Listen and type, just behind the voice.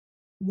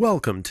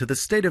Welcome to the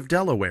State of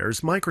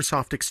Delaware's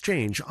Microsoft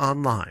Exchange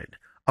Online,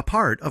 a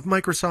part of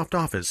Microsoft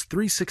Office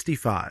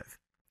 365.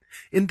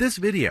 In this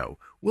video,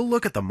 we'll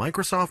look at the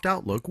Microsoft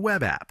Outlook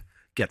web app,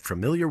 get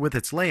familiar with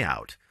its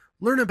layout,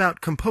 learn about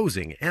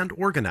composing and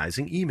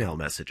organizing email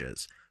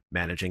messages,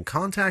 managing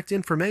contact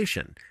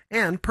information,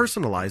 and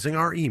personalizing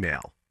our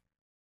email.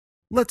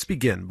 Let's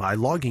begin by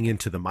logging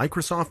into the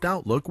Microsoft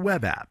Outlook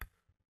web app.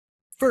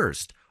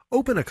 First,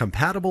 open a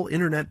compatible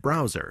Internet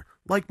browser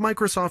like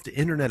Microsoft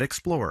Internet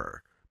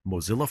Explorer,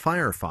 Mozilla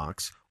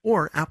Firefox,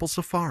 or Apple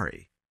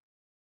Safari.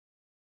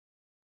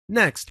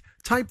 Next,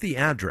 type the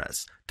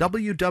address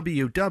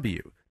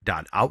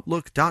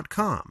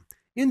www.outlook.com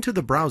into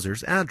the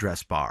browser's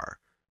address bar,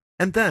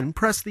 and then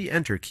press the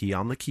Enter key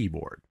on the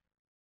keyboard.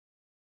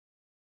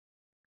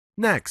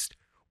 Next,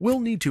 we'll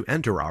need to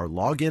enter our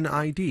login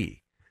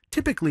ID,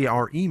 typically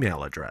our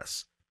email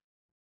address.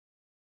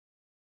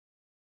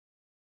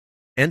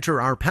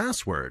 Enter our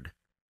password,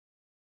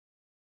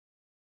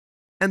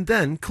 and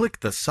then click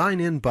the Sign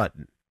In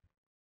button.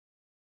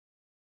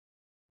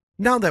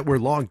 Now that we're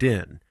logged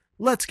in,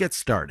 let's get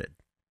started.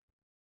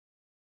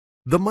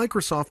 The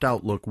Microsoft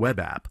Outlook web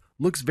app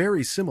looks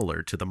very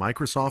similar to the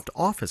Microsoft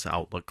Office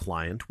Outlook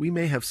client we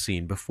may have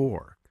seen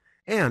before,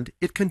 and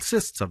it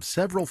consists of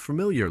several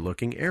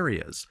familiar-looking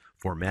areas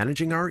for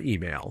managing our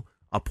email,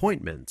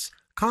 appointments,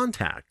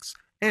 contacts,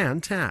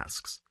 and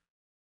tasks.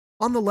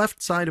 On the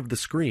left side of the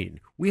screen,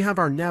 we have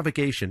our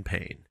navigation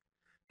pane.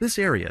 This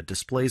area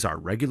displays our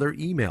regular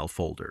email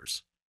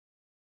folders.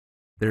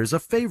 There's a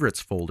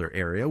Favorites folder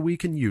area we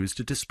can use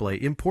to display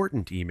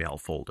important email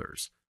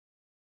folders,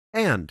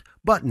 and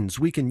buttons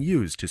we can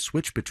use to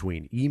switch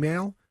between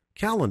email,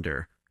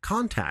 calendar,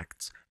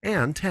 contacts,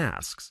 and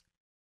tasks.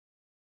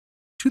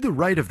 To the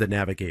right of the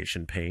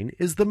navigation pane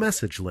is the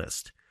message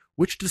list,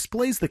 which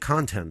displays the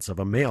contents of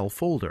a mail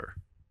folder,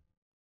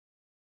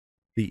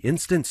 the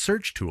instant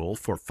search tool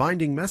for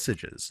finding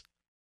messages,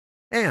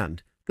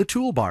 and the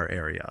toolbar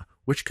area,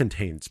 which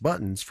contains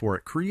buttons for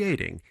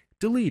creating,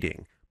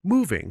 deleting,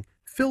 moving,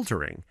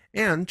 filtering,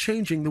 and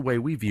changing the way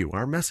we view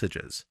our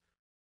messages.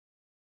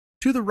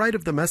 To the right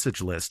of the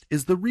message list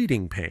is the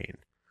reading pane,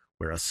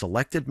 where a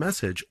selected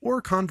message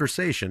or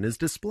conversation is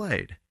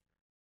displayed.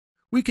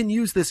 We can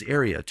use this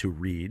area to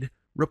read,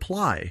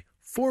 reply,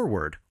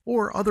 forward,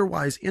 or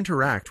otherwise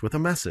interact with a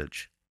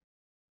message.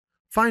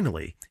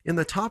 Finally, in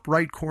the top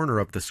right corner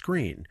of the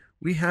screen,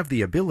 we have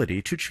the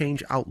ability to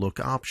change Outlook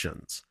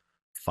options,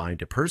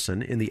 find a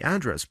person in the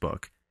address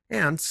book,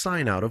 and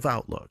sign out of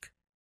Outlook.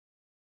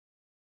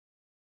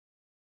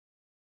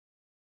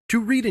 To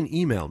read an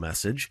email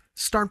message,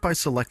 start by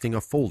selecting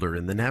a folder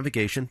in the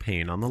navigation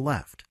pane on the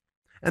left,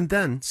 and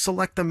then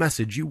select the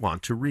message you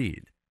want to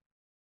read.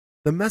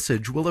 The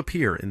message will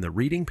appear in the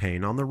reading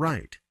pane on the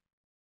right.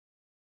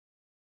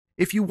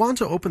 If you want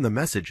to open the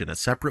message in a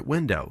separate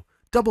window,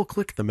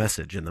 double-click the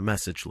message in the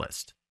message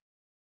list.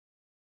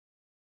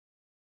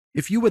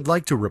 If you would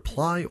like to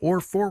reply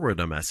or forward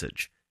a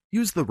message,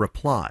 use the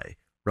Reply,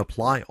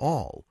 Reply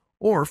All,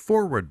 or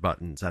Forward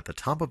buttons at the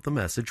top of the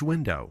message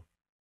window.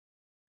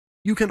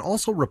 You can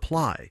also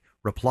reply,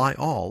 Reply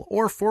All,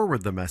 or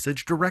forward the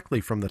message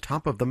directly from the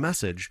top of the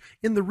message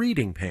in the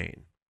reading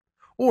pane,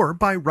 or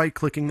by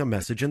right-clicking the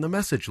message in the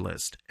message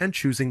list and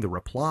choosing the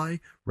Reply,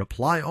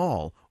 Reply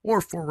All, or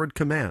Forward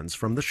commands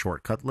from the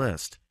shortcut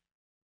list.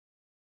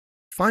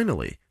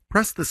 Finally,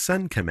 press the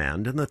Send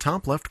command in the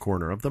top left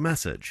corner of the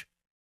message.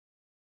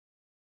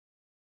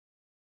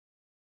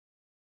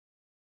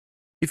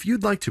 If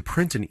you'd like to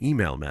print an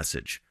email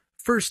message,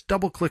 first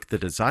double-click the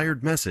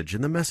desired message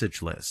in the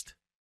message list.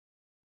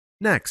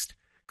 Next,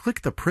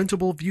 click the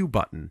Printable View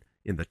button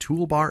in the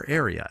toolbar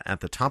area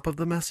at the top of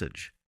the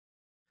message.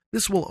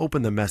 This will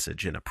open the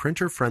message in a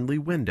printer-friendly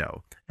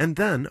window, and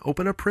then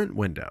open a print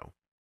window.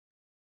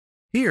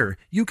 Here,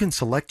 you can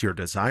select your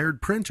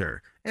desired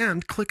printer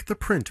and click the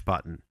Print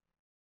button.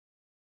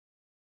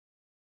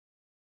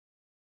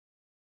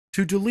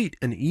 To delete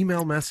an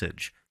email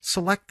message,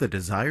 select the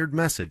desired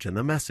message in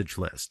the message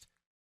list,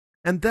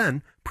 and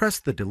then press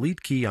the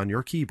Delete key on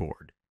your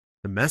keyboard.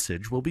 The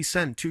message will be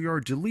sent to your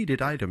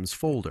Deleted Items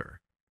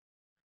folder.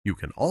 You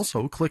can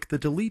also click the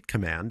Delete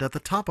command at the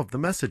top of the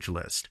message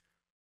list,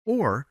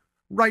 or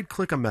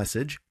right-click a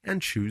message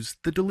and choose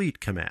the Delete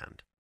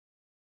command.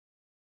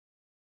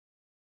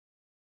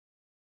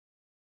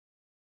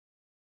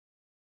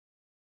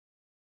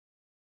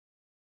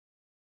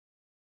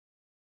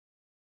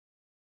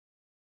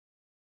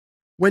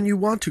 When you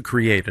want to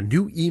create a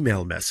new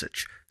email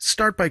message,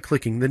 start by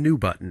clicking the New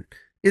button.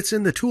 It's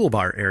in the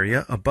toolbar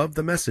area above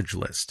the message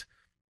list.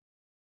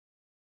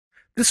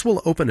 This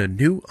will open a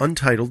new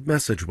untitled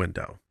message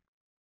window.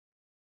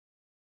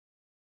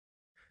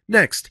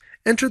 Next,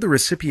 enter the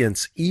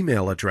recipient's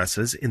email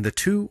addresses in the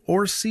To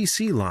or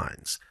CC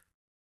lines,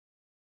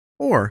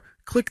 or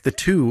click the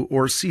To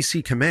or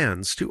CC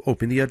commands to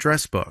open the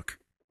address book.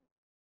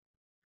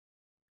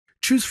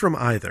 Choose from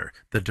either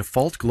the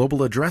default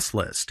global address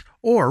list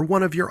or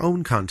one of your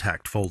own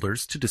contact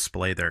folders to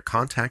display their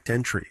contact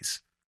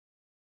entries.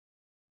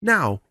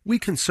 Now we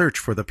can search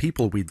for the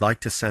people we'd like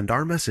to send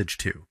our message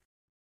to,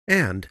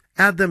 and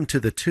add them to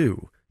the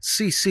two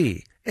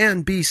CC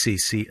and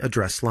BCC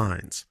address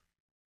lines.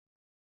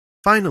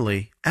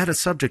 Finally, add a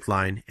subject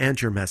line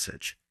and your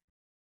message.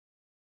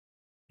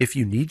 If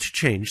you need to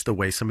change the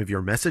way some of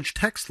your message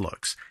text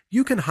looks,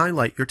 you can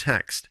highlight your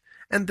text,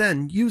 and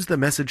then use the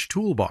message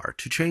toolbar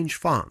to change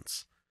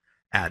fonts,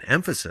 add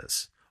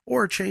emphasis,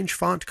 or change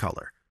font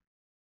color.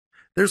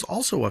 There's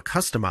also a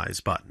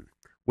Customize button,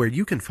 where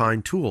you can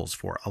find tools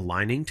for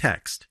aligning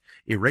text,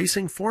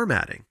 erasing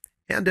formatting,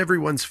 and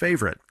everyone's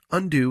favorite,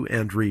 undo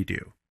and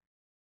redo.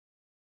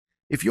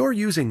 If you're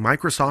using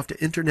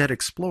Microsoft Internet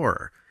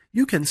Explorer,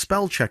 you can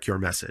spell check your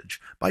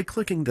message by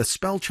clicking the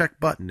Spell Check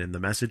button in the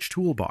message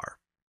toolbar.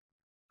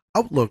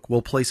 Outlook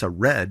will place a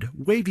red,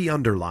 wavy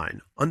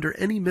underline under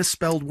any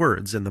misspelled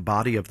words in the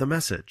body of the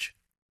message.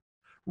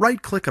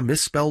 Right-click a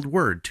misspelled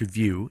word to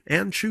view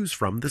and choose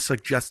from the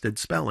suggested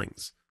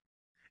spellings.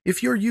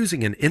 If you're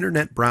using an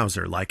internet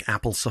browser like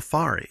Apple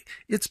Safari,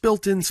 its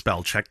built-in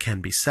spell check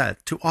can be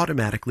set to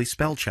automatically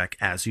spell check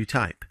as you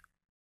type.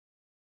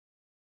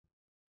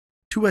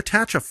 To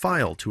attach a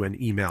file to an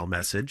email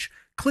message,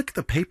 click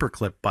the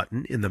Paperclip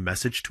button in the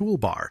message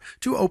toolbar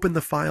to open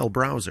the file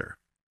browser.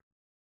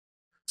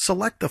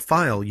 Select the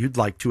file you'd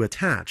like to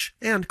attach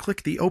and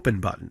click the Open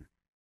button.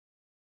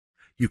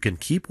 You can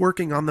keep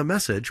working on the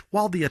message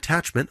while the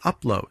attachment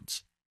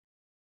uploads.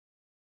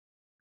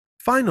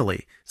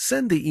 Finally,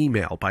 send the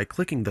email by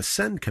clicking the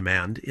Send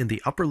command in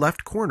the upper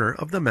left corner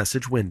of the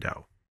message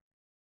window.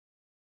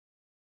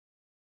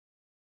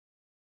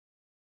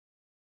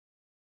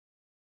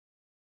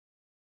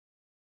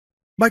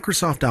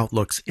 Microsoft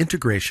Outlook's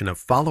integration of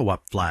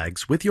follow-up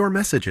flags with your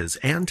messages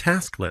and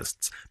task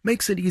lists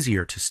makes it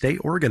easier to stay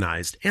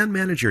organized and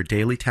manage your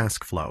daily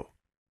task flow.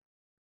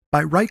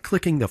 By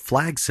right-clicking the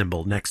flag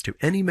symbol next to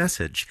any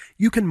message,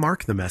 you can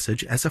mark the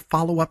message as a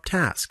follow-up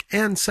task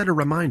and set a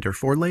reminder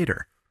for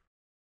later.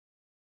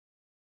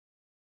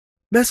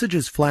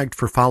 Messages flagged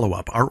for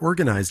follow-up are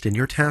organized in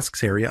your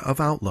Tasks area of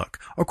Outlook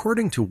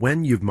according to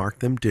when you've marked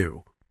them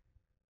due.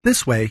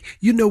 This way,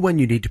 you know when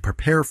you need to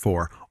prepare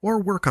for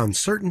or work on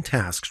certain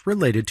tasks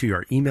related to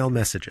your email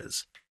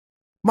messages.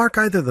 Mark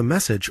either the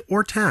message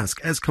or task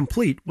as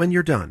complete when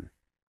you're done.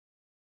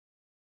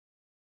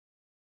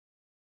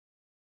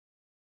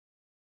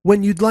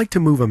 When you'd like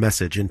to move a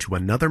message into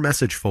another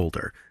message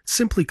folder,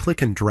 simply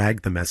click and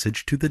drag the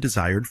message to the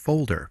desired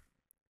folder.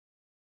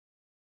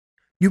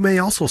 You may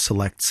also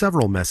select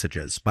several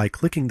messages by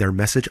clicking their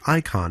message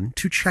icon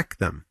to check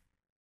them.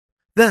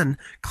 Then,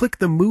 click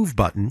the Move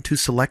button to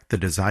select the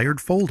desired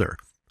folder,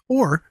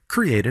 or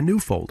create a new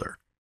folder.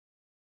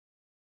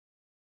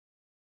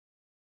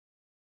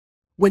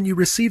 When you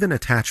receive an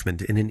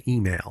attachment in an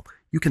email,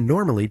 you can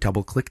normally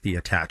double-click the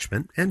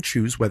attachment and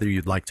choose whether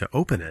you'd like to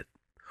open it,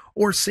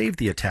 or save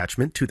the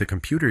attachment to the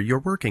computer you're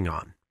working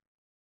on.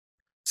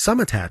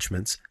 Some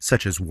attachments,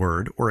 such as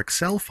Word or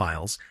Excel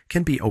files,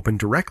 can be opened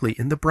directly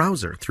in the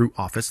browser through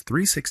Office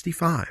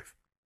 365.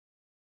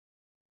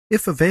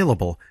 If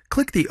available,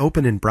 click the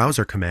Open in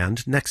Browser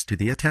command next to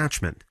the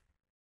attachment.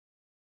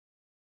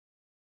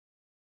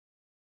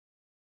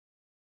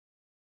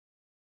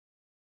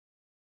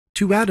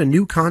 To add a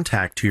new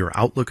contact to your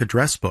Outlook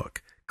address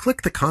book,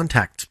 click the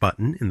Contacts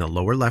button in the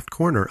lower left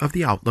corner of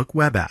the Outlook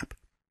web app.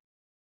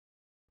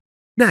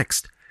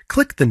 Next,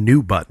 click the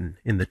New button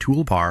in the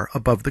toolbar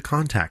above the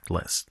contact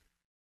list.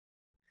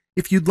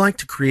 If you'd like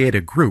to create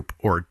a group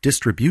or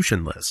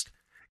distribution list,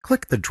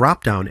 click the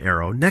drop-down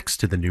arrow next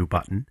to the New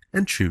button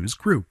and choose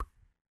Group.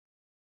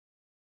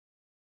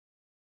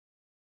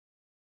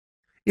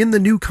 In the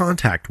New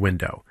Contact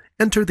window,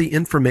 enter the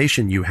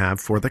information you have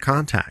for the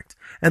contact,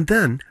 and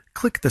then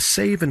click the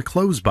Save and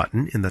Close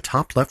button in the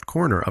top left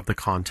corner of the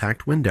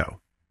contact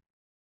window.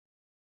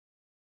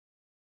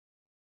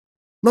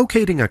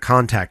 Locating a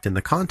contact in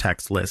the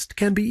contacts list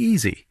can be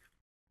easy.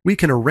 We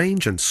can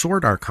arrange and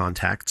sort our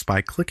contacts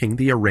by clicking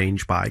the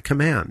Arrange By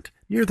command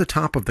near the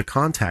top of the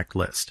contact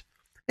list,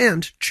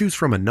 and choose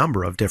from a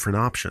number of different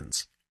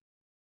options.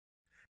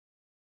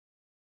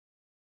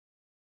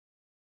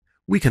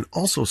 We can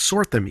also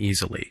sort them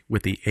easily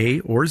with the A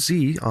or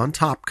Z on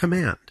top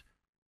command.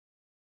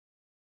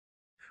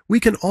 We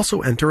can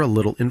also enter a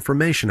little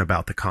information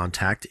about the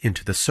contact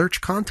into the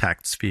Search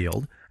Contacts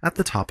field at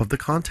the top of the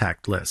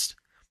contact list,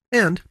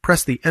 and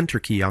press the Enter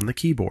key on the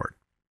keyboard.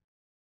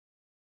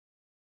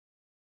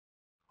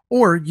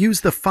 Or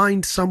use the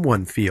Find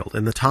Someone field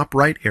in the top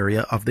right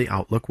area of the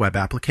Outlook web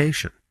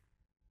application.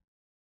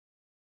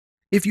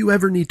 If you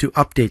ever need to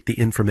update the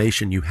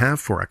information you have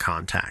for a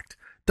contact,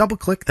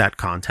 double-click that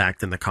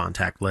contact in the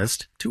contact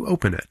list to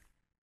open it,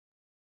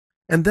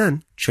 and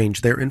then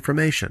change their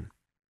information.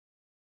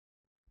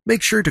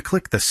 Make sure to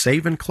click the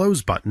Save and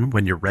Close button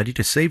when you're ready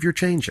to save your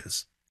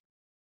changes.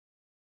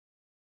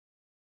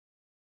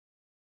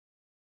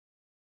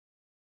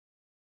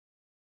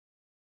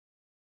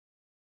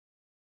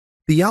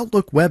 The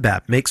Outlook web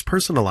app makes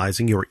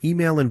personalizing your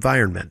email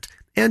environment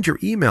and your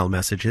email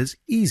messages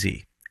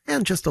easy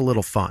and just a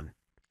little fun.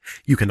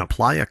 You can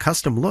apply a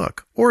custom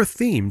look or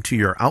theme to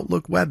your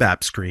Outlook web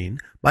app screen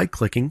by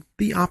clicking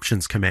the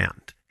Options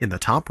command in the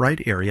top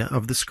right area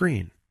of the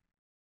screen.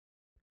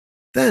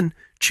 Then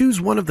choose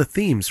one of the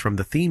themes from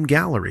the theme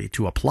gallery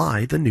to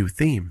apply the new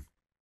theme.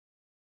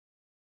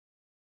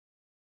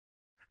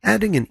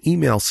 Adding an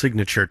email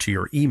signature to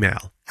your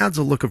email adds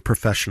a look of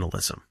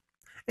professionalism,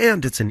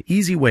 and it's an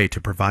easy way to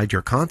provide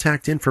your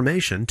contact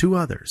information to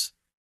others.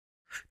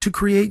 To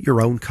create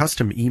your own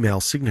custom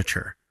email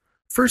signature,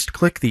 first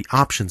click the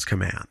Options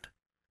command,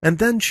 and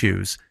then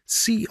choose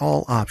See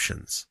All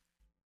Options.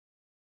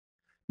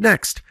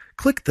 Next,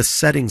 click the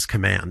Settings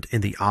command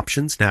in the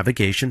Options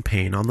navigation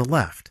pane on the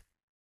left.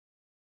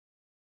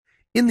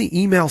 In the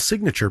email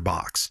signature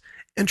box,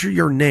 enter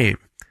your name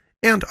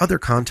and other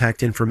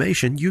contact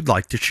information you'd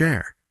like to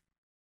share.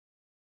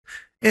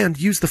 And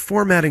use the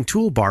formatting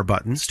toolbar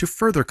buttons to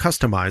further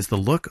customize the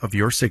look of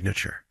your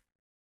signature.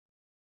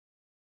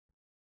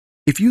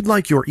 If you'd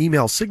like your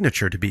email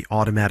signature to be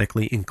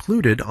automatically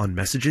included on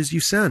messages you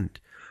send,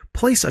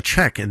 place a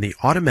check in the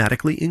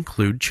Automatically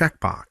Include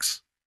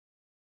checkbox.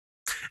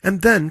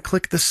 And then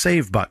click the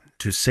Save button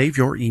to save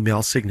your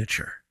email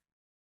signature.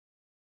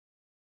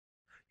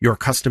 Your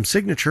custom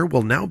signature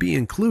will now be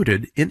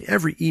included in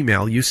every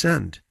email you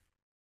send.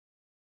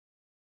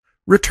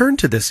 Return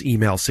to this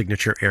email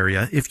signature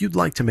area if you'd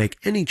like to make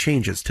any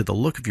changes to the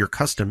look of your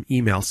custom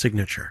email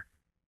signature.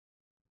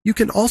 You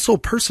can also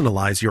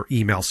personalize your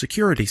email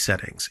security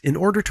settings in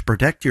order to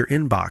protect your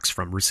inbox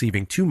from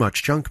receiving too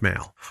much junk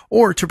mail,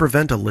 or to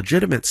prevent a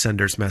legitimate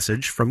sender's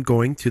message from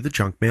going to the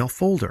junk mail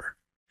folder.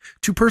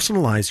 To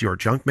personalize your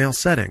junk mail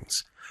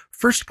settings,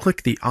 first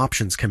click the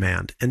Options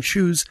command and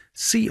choose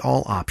See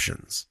All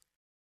Options.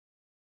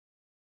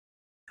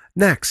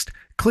 Next,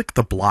 click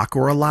the Block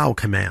or Allow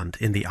command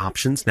in the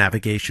Options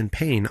navigation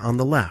pane on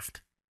the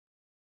left.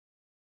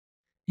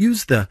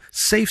 Use the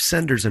Safe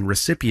Senders and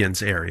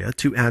Recipients area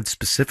to add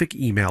specific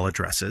email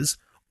addresses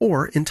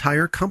or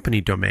entire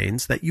company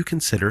domains that you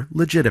consider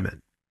legitimate.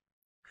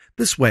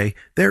 This way,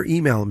 their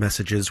email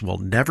messages will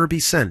never be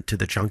sent to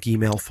the junk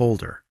email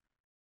folder.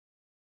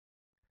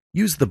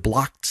 Use the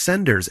Blocked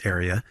Senders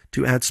area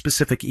to add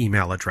specific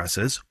email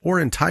addresses or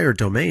entire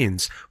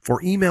domains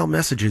for email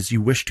messages you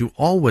wish to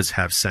always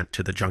have sent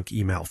to the junk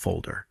email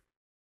folder.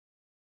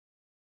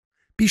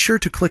 Be sure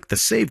to click the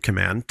Save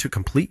command to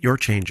complete your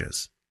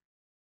changes.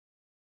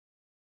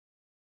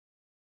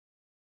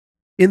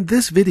 In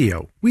this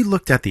video, we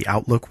looked at the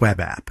Outlook web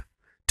app,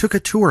 took a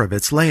tour of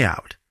its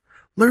layout,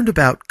 learned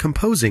about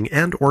composing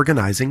and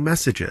organizing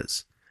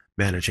messages,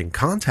 managing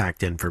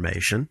contact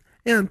information,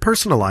 and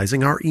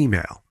personalizing our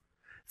email.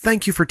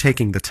 Thank you for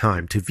taking the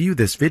time to view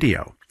this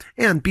video,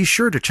 and be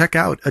sure to check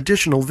out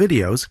additional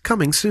videos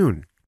coming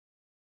soon.